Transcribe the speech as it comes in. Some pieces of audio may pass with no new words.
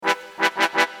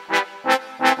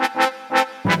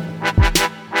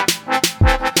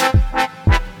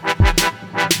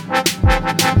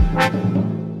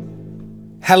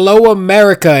Hello,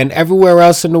 America, and everywhere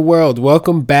else in the world.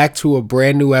 Welcome back to a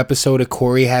brand new episode of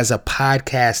Corey Has a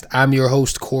Podcast. I'm your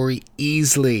host, Corey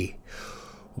Easley.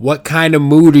 What kind of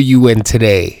mood are you in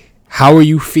today? How are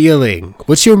you feeling?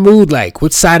 What's your mood like?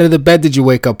 What side of the bed did you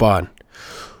wake up on?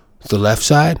 The left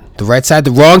side? The right side?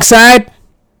 The wrong side?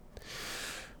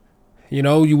 You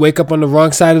know, you wake up on the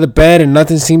wrong side of the bed and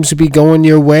nothing seems to be going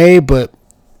your way, but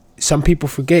some people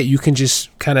forget you can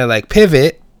just kind of like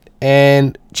pivot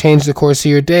and change the course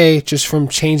of your day just from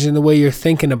changing the way you're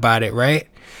thinking about it, right?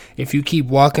 If you keep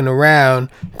walking around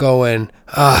going,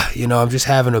 I'm just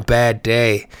having a bad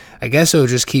day, I guess it'll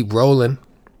just keep rolling.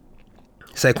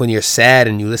 It's like when you're sad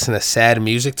and you listen to sad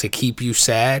music to keep you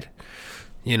sad,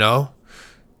 you know?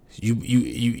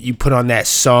 You put on that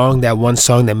song, that one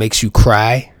song that makes you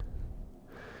cry.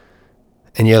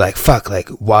 And you're like, fuck, like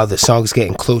while the song's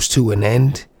getting close to an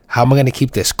end, how am I going to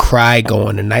keep this cry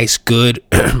going? A nice, good,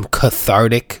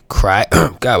 cathartic cry.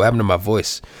 God, what happened to my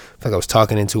voice? I feel like I was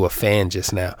talking into a fan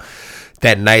just now.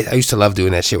 That night, I used to love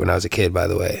doing that shit when I was a kid, by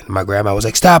the way. My grandma was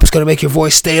like, stop, it's going to make your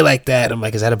voice stay like that. I'm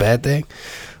like, is that a bad thing?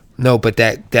 No, but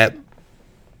that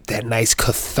nice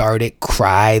cathartic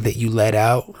cry that you let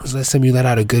out. When was the last time you let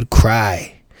out a good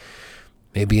cry?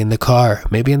 Maybe in the car,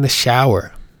 maybe in the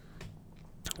shower.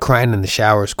 Crying in the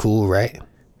shower is cool, right?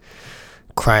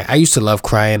 Crying. I used to love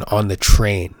crying on the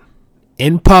train,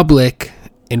 in public,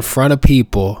 in front of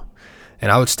people,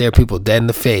 and I would stare people dead in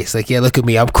the face. Like, yeah, look at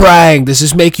me, I'm crying. Does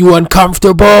this make you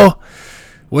uncomfortable?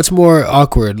 What's more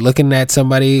awkward, looking at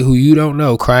somebody who you don't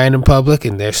know crying in public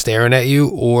and they're staring at you,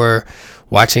 or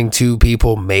watching two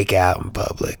people make out in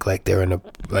public like they're in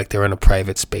a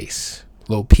private space,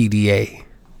 little PDA?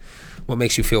 What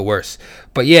makes you feel worse?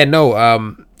 But yeah,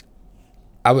 no.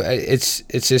 It's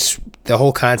just the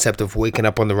whole concept of waking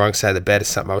up on the wrong side of the bed is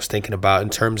something I was thinking about in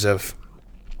terms of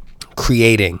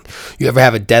creating. You ever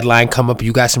have a deadline come up,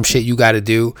 you got some shit you got to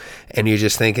do, and you're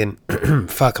just thinking,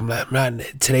 fuck, I'm not,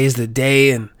 today's the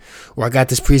day, or I got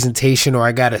this presentation, or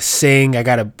I got to sing, I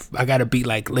got to be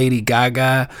like Lady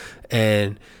Gaga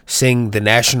and sing the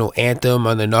national anthem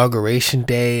on the inauguration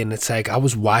day. And it's like, I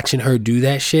was watching her do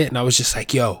that shit, and I was just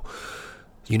like, yo,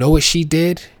 you know what she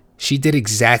did? She did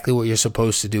exactly what you're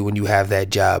supposed to do when you have that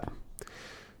job.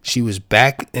 She was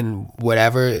back in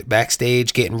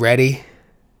backstage getting ready.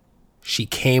 She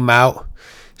came out,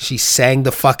 she sang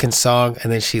the fucking song,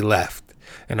 and then she left.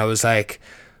 And I was like,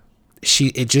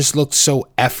 it just looked so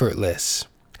effortless.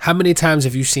 How many times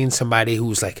have you seen somebody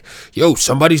who's like, yo,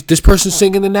 this person's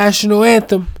singing the national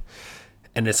anthem?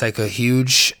 And it's like a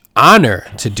huge honor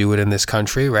to do it in this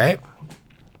country, right?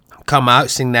 Come out,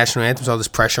 sing national anthems, all this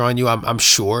pressure on you, I'm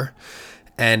sure.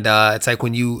 And it's like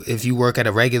if you work at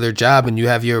a regular job and you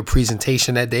have your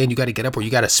presentation that day and you got to get up, or you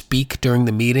got to speak during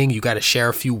the meeting, you got to share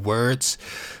a few words.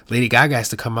 Lady Gaga has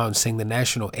to come out and sing the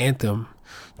national anthem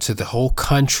to the whole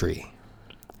country.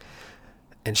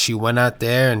 And she went out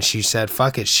there and she said,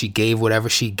 fuck it. She gave whatever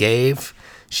she gave.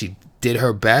 She did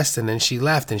her best, and then she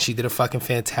left, and she did a fucking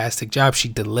fantastic job. She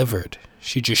delivered.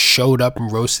 She just showed up and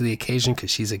rose to the occasion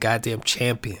because she's a goddamn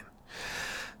champion.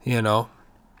 You know,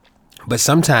 but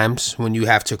sometimes when you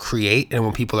have to create and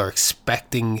when people are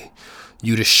expecting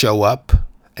you to show up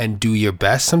and do your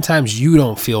best, sometimes you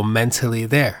don't feel mentally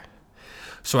there.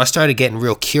 So I started getting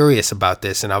real curious about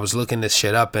this, and I was looking this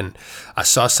shit up, and I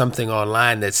saw something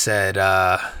online that said,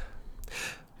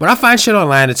 when I find shit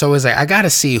online, it's always like, I got to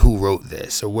see who wrote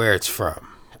this or where it's from.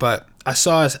 But I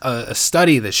saw a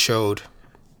study that showed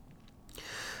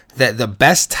that the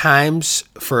best times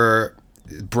for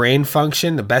brain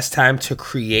function, the best time to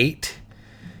create,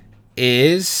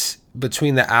 is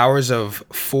between the hours of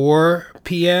 4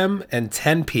 p.m. and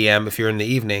 10 p.m. if you're in the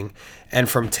evening, and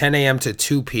from 10 a.m. to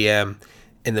 2 p.m.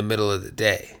 in the middle of the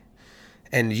day.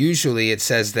 And usually it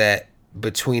says that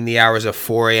between the hours of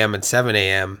 4 a.m. and 7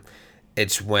 a.m.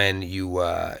 it's when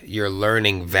your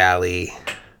learning valley,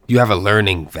 you have a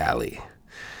learning valley,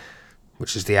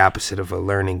 which is the opposite of a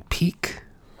learning peak.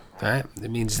 Right? It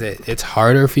means that it's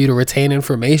harder for you to retain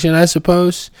information, I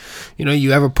suppose. You know,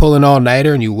 you ever pull an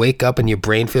all-nighter and you wake up and your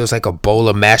brain feels like a bowl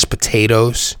of mashed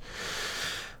potatoes?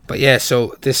 But yeah,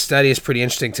 so this study is pretty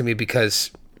interesting to me because,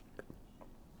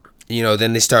 you know,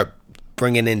 then they start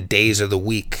bringing in days of the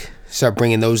week. Start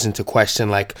bringing those into question,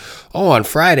 like, on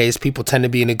Fridays, people tend to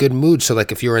be in a good mood. So,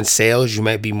 like, if you're in sales, you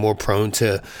might be more prone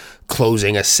to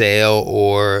closing a sale,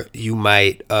 or you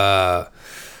might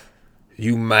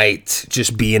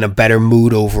just be in a better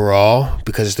mood overall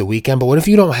because it's the weekend. But what if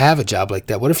you don't have a job like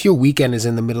that? What if your weekend is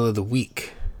in the middle of the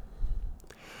week?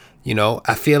 You know,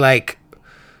 I feel like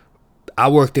I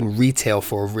worked in retail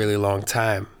for a really long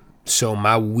time. So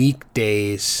my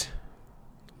weekdays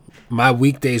my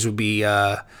weekdays would be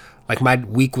like my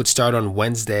week would start on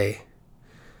Wednesday,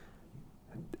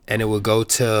 and it would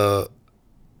go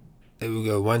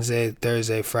Wednesday,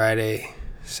 Thursday, Friday,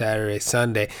 Saturday,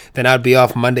 Sunday. Then I'd be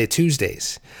off Monday,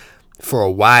 Tuesdays. For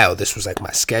a while, this was like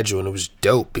my schedule, and it was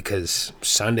dope because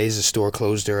Sundays the store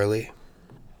closed early,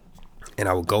 and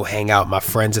I would go hang out with my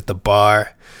friends at the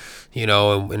bar, you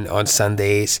know, and on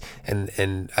Sundays,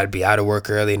 and I'd be out of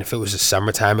work early. And if it was the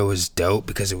summertime, it was dope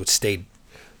because it would stay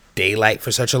daylight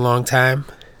for such a long time.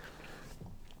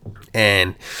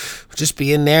 And just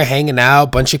being there, hanging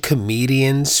out, bunch of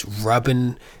comedians,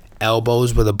 rubbing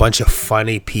elbows with a bunch of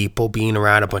funny people, being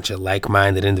around a bunch of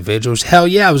like-minded individuals. Hell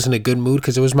yeah, I was in a good mood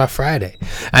because it was my Friday.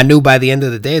 I knew by the end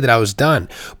of the day that I was done.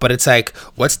 But it's like,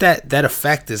 what's that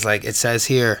effect is like, it says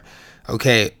here,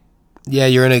 okay, yeah,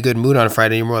 you're in a good mood on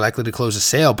Friday, you're more likely to close a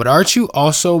sale. But aren't you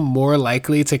also more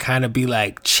likely to kind of be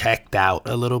like checked out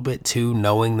a little bit too,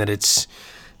 knowing that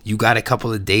you got a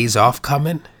couple of days off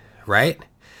coming, right?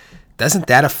 Doesn't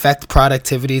that affect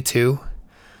productivity too?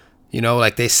 You know,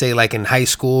 like they say, like in high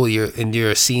school, you're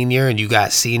a senior and you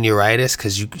got senioritis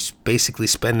because you basically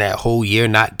spend that whole year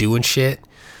not doing shit,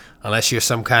 unless you're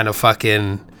some kind of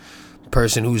fucking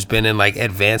person who's been in like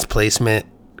advanced placement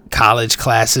college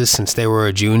classes since they were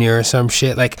a junior or some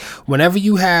shit. Like whenever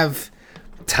you have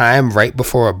time right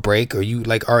before a break, or you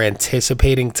like are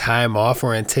anticipating time off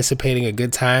or anticipating a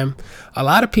good time, a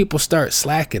lot of people start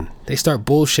slacking. They start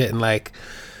bullshitting like,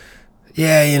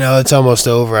 yeah, you know, it's almost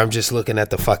over. I'm just looking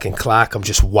at the fucking clock. I'm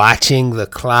just watching the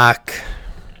clock.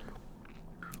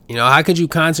 You know, how could you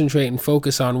concentrate and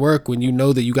focus on work when you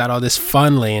know that you got all this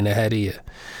fun laying ahead of you?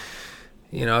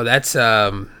 You know, that's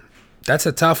a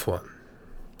tough one.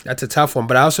 That's a tough one.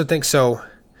 But I also think so.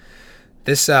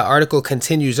 This article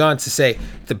continues on to say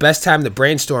the best time to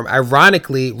brainstorm.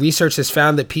 Ironically, research has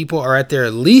found that people are at their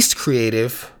least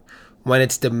creative when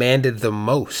it's demanded the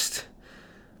most.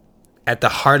 At the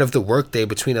heart of the workday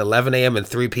between 11 a.m. and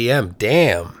 3 p.m.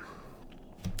 Damn.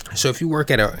 So if you work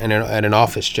at an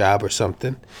office job or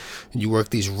something, and you work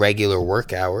these regular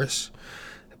work hours,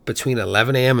 between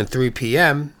 11 a.m. and 3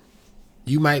 p.m.,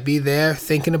 you might be there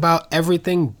thinking about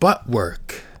everything but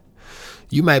work.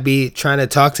 You might be trying to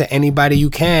talk to anybody you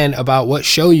can about what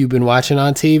show you've been watching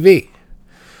on TV.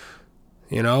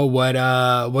 You know,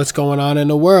 what's going on in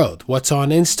the world? What's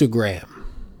on Instagram?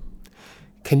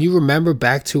 Can you remember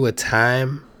back to a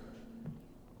time,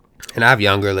 and I have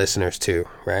younger listeners too,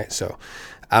 right? So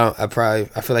I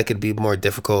feel like it'd be more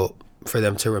difficult for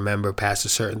them to remember past a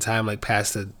certain time, like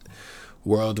past the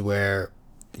world where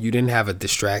you didn't have a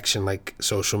distraction like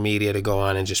social media to go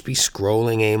on and just be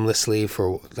scrolling aimlessly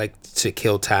for like to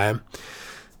kill time.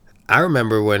 I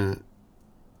remember when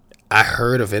I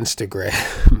heard of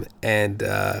Instagram and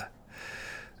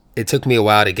it took me a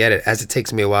while to get it, as it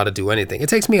takes me a while to do anything. It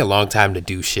takes me a long time to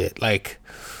do shit. Like,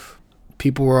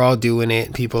 people were all doing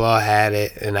it, people all had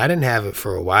it, and I didn't have it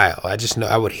for a while. I just know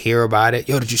I would hear about it.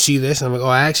 Yo, did you see this? And I'm like,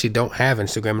 oh, I actually don't have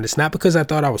Instagram. And it's not because I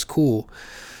thought I was cool.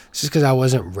 It's just because I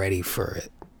wasn't ready for it.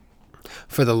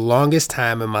 For the longest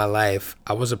time in my life,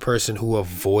 I was a person who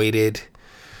avoided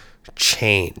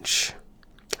change.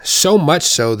 So much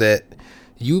so that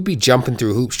you'd be jumping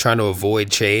through hoops trying to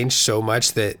avoid change so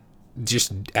much that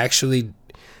just actually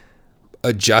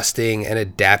adjusting and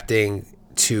adapting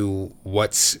to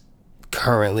what's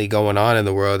currently going on in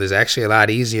the world is actually a lot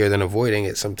easier than avoiding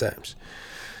it sometimes.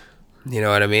 You know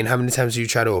what I mean? How many times do you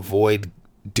try to avoid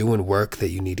doing work that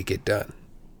you need to get done?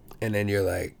 And then you're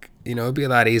like, you know, it'd be a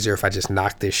lot easier if I just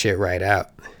knocked this shit right out.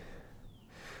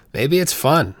 Maybe it's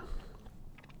fun.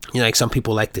 You know, like some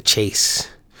people like to chase.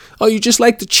 Oh, you just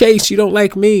like to chase. You don't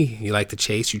like me. You like to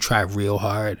chase. You try real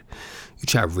hard. You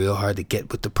try real hard to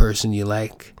get with the person you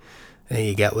like, and then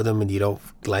you get with them and you don't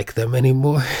like them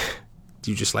anymore.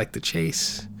 You just like to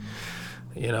chase,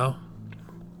 you know?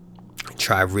 You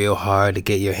try real hard to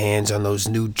get your hands on those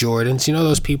new Jordans. You know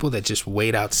those people that just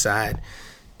wait outside?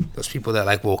 Those people that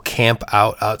like will camp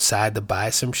out outside to buy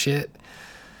some shit?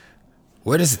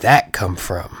 Where does that come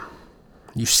from?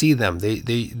 You see them.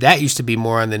 That used to be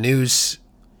more on the news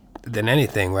than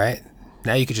anything, right?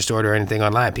 Now you could just order anything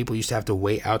online. People used to have to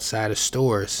wait outside of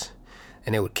stores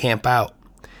and they would camp out.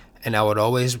 And I would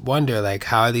always wonder, like,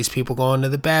 how are these people going to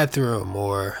the bathroom?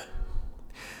 Or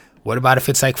what about if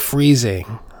it's like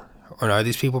freezing? Or are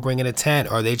these people bringing a tent?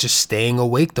 Or are they just staying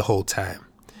awake the whole time?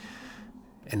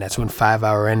 And that's when 5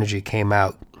 Hour Energy came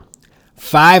out.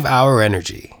 5 Hour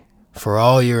Energy for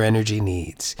all your energy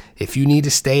needs. If you need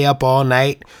to stay up all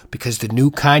night because the new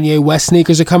Kanye West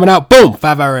sneakers are coming out, boom,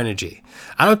 5 Hour Energy.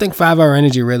 I don't think 5 Hour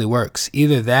Energy really works.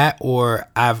 Either that or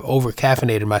I've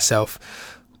over-caffeinated myself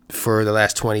for the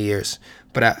last 20 years.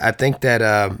 But I think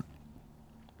that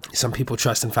Some people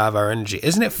trust in 5-hour energy.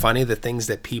 Isn't it funny the things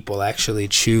that people actually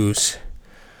choose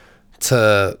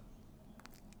to,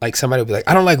 like, somebody will be like,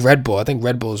 I don't like Red Bull. I think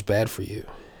Red Bull is bad for you.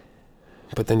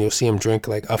 But then you'll see them drink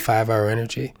like a 5-hour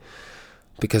energy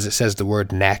because it says the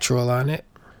word natural on it.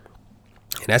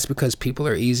 And that's because people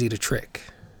are easy to trick.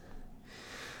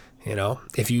 You know,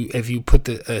 if you put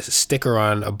a sticker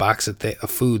on a box of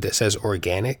food that says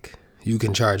organic, you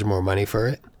can charge more money for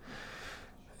it.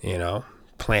 You know,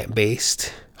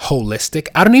 plant-based, holistic.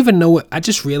 I don't even know I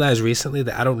just realized recently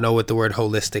that I don't know what the word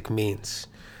holistic means.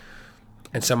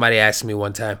 And somebody asked me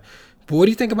one time, but what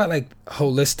do you think about like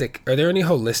holistic? Are there any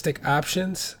holistic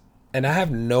options? And I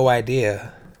have no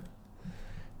idea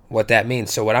what that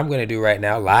means. So what I'm going to do right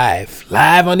now, live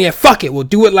on the air. Fuck it. We'll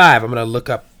do it live. I'm going to look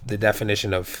up the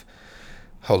definition of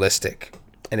holistic.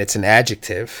 And it's an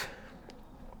adjective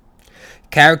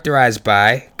characterized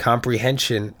by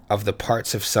comprehension of the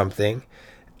parts of something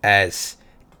as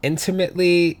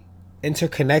intimately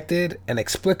interconnected and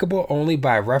explicable only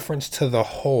by reference to the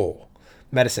whole.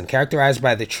 Medicine, characterized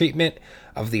by the treatment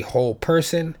of the whole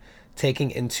person,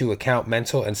 taking into account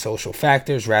mental and social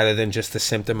factors rather than just the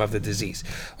symptom of the disease.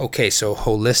 Okay, so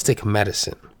holistic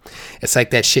medicine. It's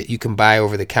like that shit you can buy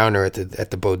over the counter at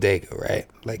the bodega, right?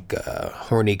 Like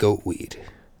horny goat weed.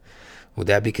 Would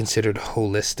that be considered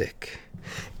holistic?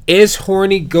 Is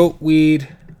horny goat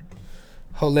weed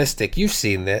holistic? You've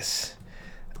seen this.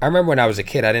 I remember when I was a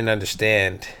kid, I didn't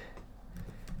understand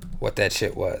what that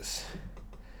shit was.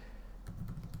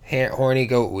 Horny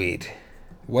goat weed.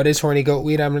 What is horny goat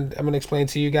weed? I'm gonna explain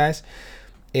to you guys.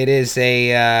 It is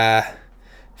a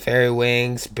fairy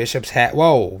wings, bishop's hat.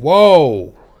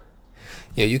 Whoa.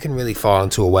 Yeah, you can really fall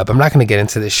into a web. I'm not gonna get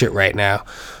into this shit right now,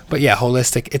 but yeah,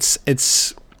 holistic.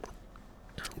 It's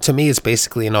to me, it's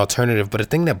basically an alternative. But a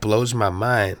thing that blows my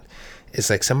mind is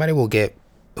like somebody will get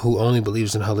who only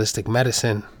believes in holistic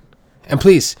medicine, and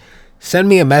please send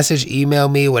me a message, email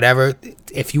me, whatever.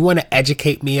 If you want to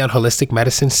educate me on holistic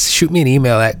medicine, shoot me an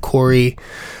email at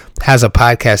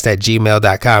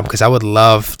CoreyHasAPodcast@gmail.com because I would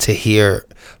love to hear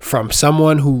from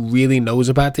someone who really knows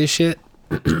about this shit.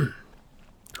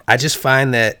 I just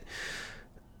find that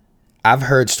I've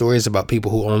heard stories about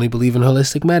people who only believe in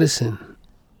holistic medicine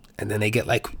and then they get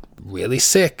like really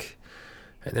sick.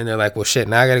 And then they're like, well, shit,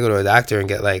 now I got to go to a doctor and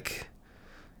get like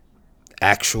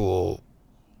actual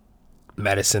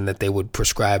medicine that they would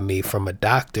prescribe me from a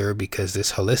doctor because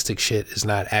this holistic shit is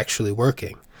not actually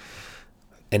working.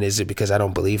 And is it because I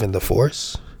don't believe in the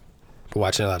Force? I've been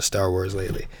watching a lot of Star Wars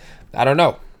lately. I don't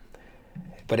know.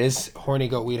 But is horny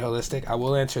goat weed holistic? I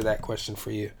will answer that question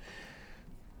for you.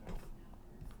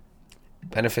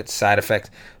 Benefits, side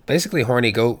effects. Basically,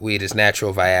 horny goat weed is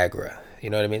natural Viagra. You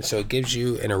know what I mean? So it gives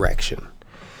you an erection.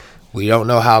 We don't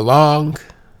know how long.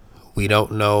 We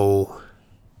don't know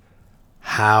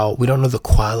the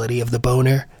quality of the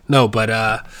boner. No, but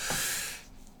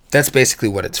that's basically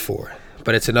what it's for.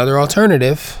 But it's another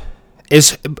alternative.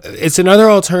 It's another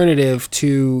alternative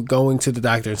to going to the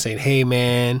doctor and saying, hey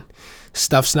man,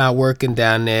 stuff's not working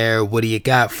down there. What do you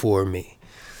got for me?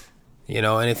 You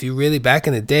know, and if you really, back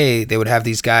in the day, they would have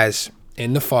these guys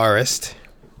in the forest.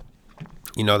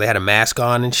 You know, they had a mask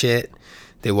on and shit.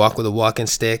 They walk with a walking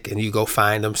stick and you go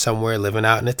find them somewhere living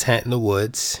out in a tent in the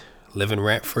woods. Living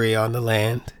rent-free on the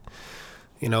land,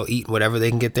 you know, eating whatever they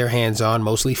can get their hands on,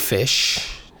 mostly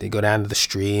fish. They go down to the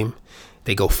stream.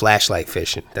 They go flashlight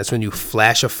fishing. That's when you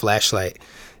flash a flashlight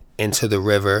into the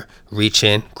river, reach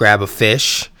in, grab a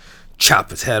fish,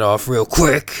 chop its head off real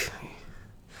quick,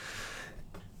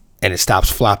 and it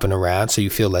stops flopping around so you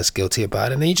feel less guilty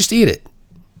about it, and then you just eat it,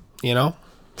 you know,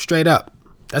 straight up.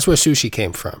 That's where sushi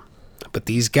came from. But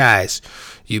these guys,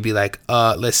 you'd be like,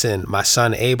 listen, my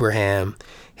son Abraham,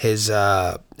 he's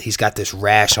got this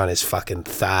rash on his fucking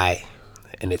thigh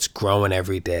and it's growing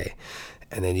every day.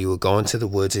 And then you would go into the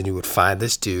woods and you would find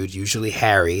this dude, usually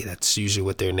Harry. That's usually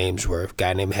what their names were.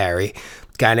 Guy named Harry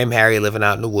living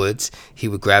out in the woods. He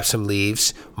would grab some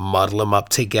leaves, muddle them up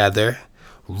together,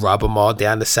 rub them all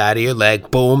down the side of your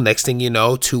leg. Boom. Next thing you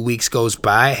know, 2 weeks goes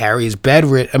by. Harry's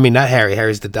bedridden. I mean, not Harry.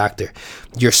 Harry's the doctor.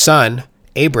 Your son,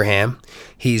 Abraham,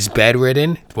 he's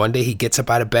bedridden. One day he gets up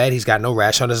out of bed. He's got no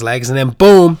rash on his legs. And then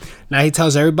boom, now he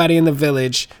tells everybody in the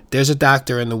village, there's a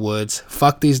doctor in the woods.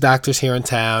 Fuck these doctors here in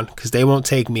town because they won't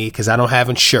take me because I don't have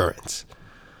insurance.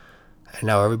 And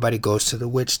now everybody goes to the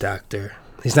witch doctor.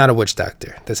 He's not a witch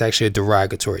doctor. That's actually a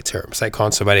derogatory term. It's like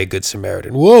calling somebody a good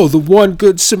Samaritan. Whoa, the one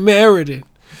good Samaritan.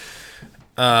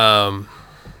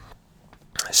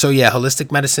 So yeah,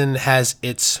 holistic medicine has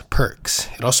its perks.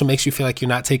 It also makes you feel like you're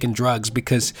not taking drugs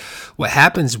because what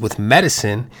happens with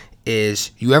medicine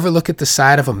is, you ever look at the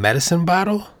side of a medicine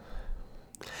bottle?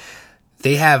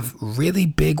 they have really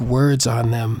big words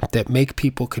on them that make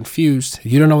people confused.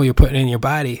 You don't know what you're putting in your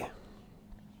body.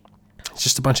 It's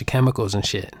just a bunch of chemicals and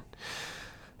shit.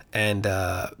 And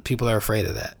people are afraid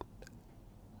of that.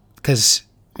 Because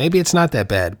maybe it's not that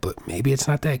bad, but maybe it's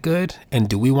not that good. And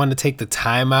do we want to take the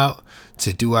time out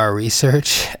to do our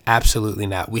research? Absolutely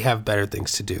not. We have better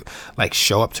things to do, like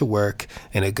show up to work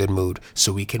in a good mood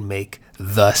so we can make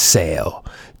the sale.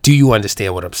 Do you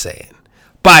understand what I'm saying?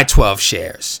 Buy 12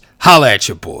 shares. Holla at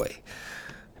your boy.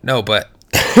 No, but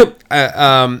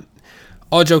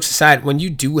all jokes aside, when you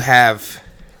do have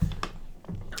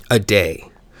a day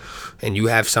and you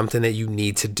have something that you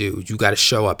need to do, you got to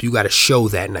show up. You got to show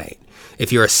that night.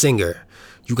 If you're a singer,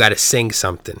 you got to sing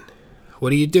something. What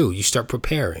do? You start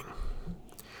preparing.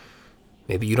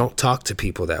 Maybe you don't talk to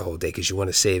people that whole day because you want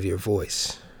to save your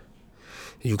voice.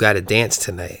 You got to dance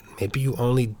tonight. Maybe you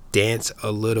only dance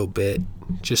a little bit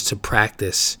just to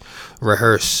practice,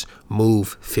 rehearse,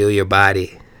 move, feel your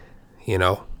body,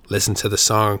 listen to the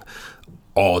song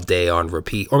all day on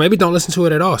repeat. Or maybe don't listen to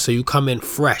it at all. So you come in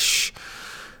fresh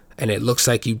and it looks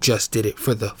like you just did it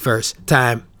for the first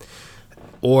time.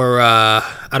 Or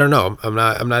I don't know. I'm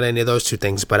not any of those two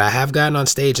things, but I have gotten on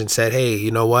stage and said, "Hey,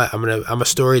 you know what? I'm a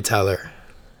storyteller.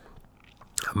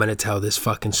 I'm going to tell this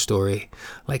fucking story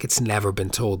like it's never been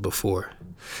told before."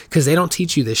 Because they don't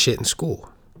teach you this shit in school.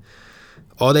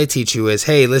 All they teach you is,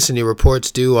 hey, listen, your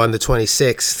report's due on the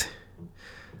 26th.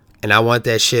 And I want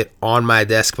that shit on my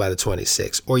desk by the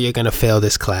 26th. Or you're going to fail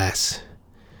this class.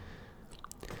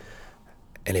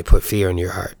 And they put fear in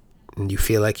your heart. And you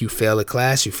feel like you failed a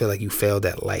class. You feel like you failed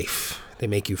at life. They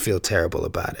make you feel terrible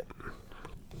about it.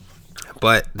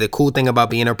 But the cool thing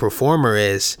about being a performer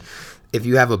is if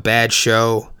you have a bad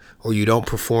show or you don't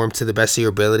perform to the best of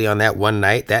your ability on that one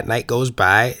night, that night goes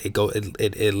by.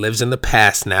 It lives in the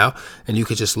past now, and you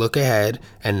could just look ahead,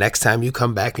 and next time you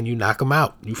come back and you knock them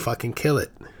out, you fucking kill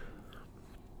it.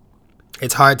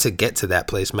 It's hard to get to that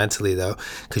place mentally, though,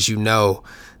 because you know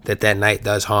that night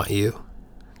does haunt you.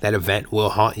 That event will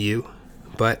haunt you,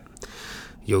 but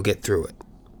you'll get through it.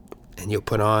 And you'll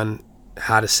put on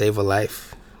How to Save a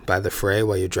Life by The Fray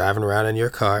while you're driving around in your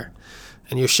car,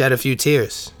 and you'll shed a few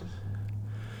tears.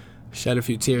 Shed a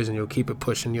few tears and you'll keep it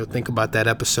pushing. You'll think about that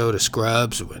episode of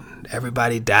Scrubs when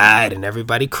everybody died and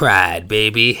everybody cried,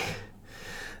 baby.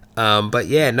 But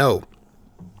yeah, no.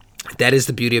 That is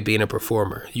the beauty of being a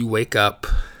performer. You wake up,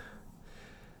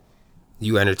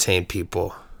 you entertain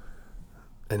people,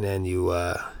 and then you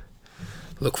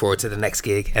look forward to the next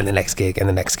gig and the next gig and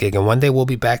the next gig. And one day we'll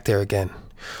be back there again.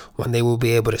 One day we'll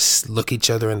be able to look each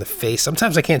other in the face.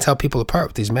 Sometimes I can't tell people apart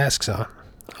with these masks on.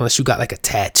 Unless you got like a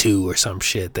tattoo or some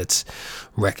shit that's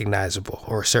recognizable,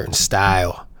 or a certain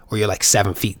style, or you're like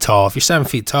 7 feet tall. If you're 7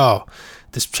 feet tall,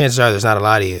 chances are there's not a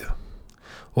lot of you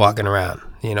walking around.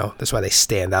 That's why they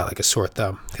stand out like a sore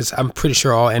thumb. Because I'm pretty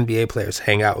sure all NBA players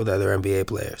hang out with other NBA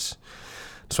players.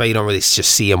 That's why you don't really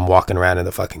just see them walking around in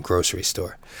the fucking grocery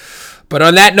store. But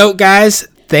on that note, guys,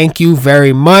 thank you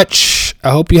very much.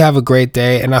 I hope you have a great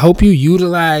day, and I hope you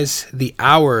utilize the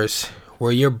hours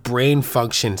where your brain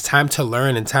functions, time to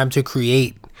learn and time to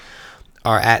create,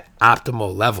 are at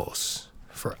optimal levels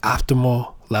for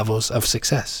optimal levels of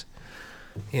success.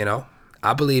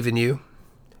 I believe in you,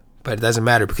 but it doesn't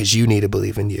matter because you need to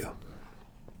believe in you.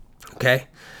 Okay?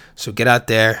 So get out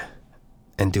there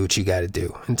and do what you got to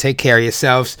do. And take care of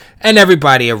yourselves and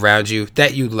everybody around you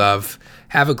that you love.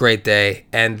 Have a great day.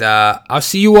 And I'll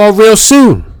see you all real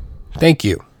soon. Thank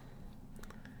you.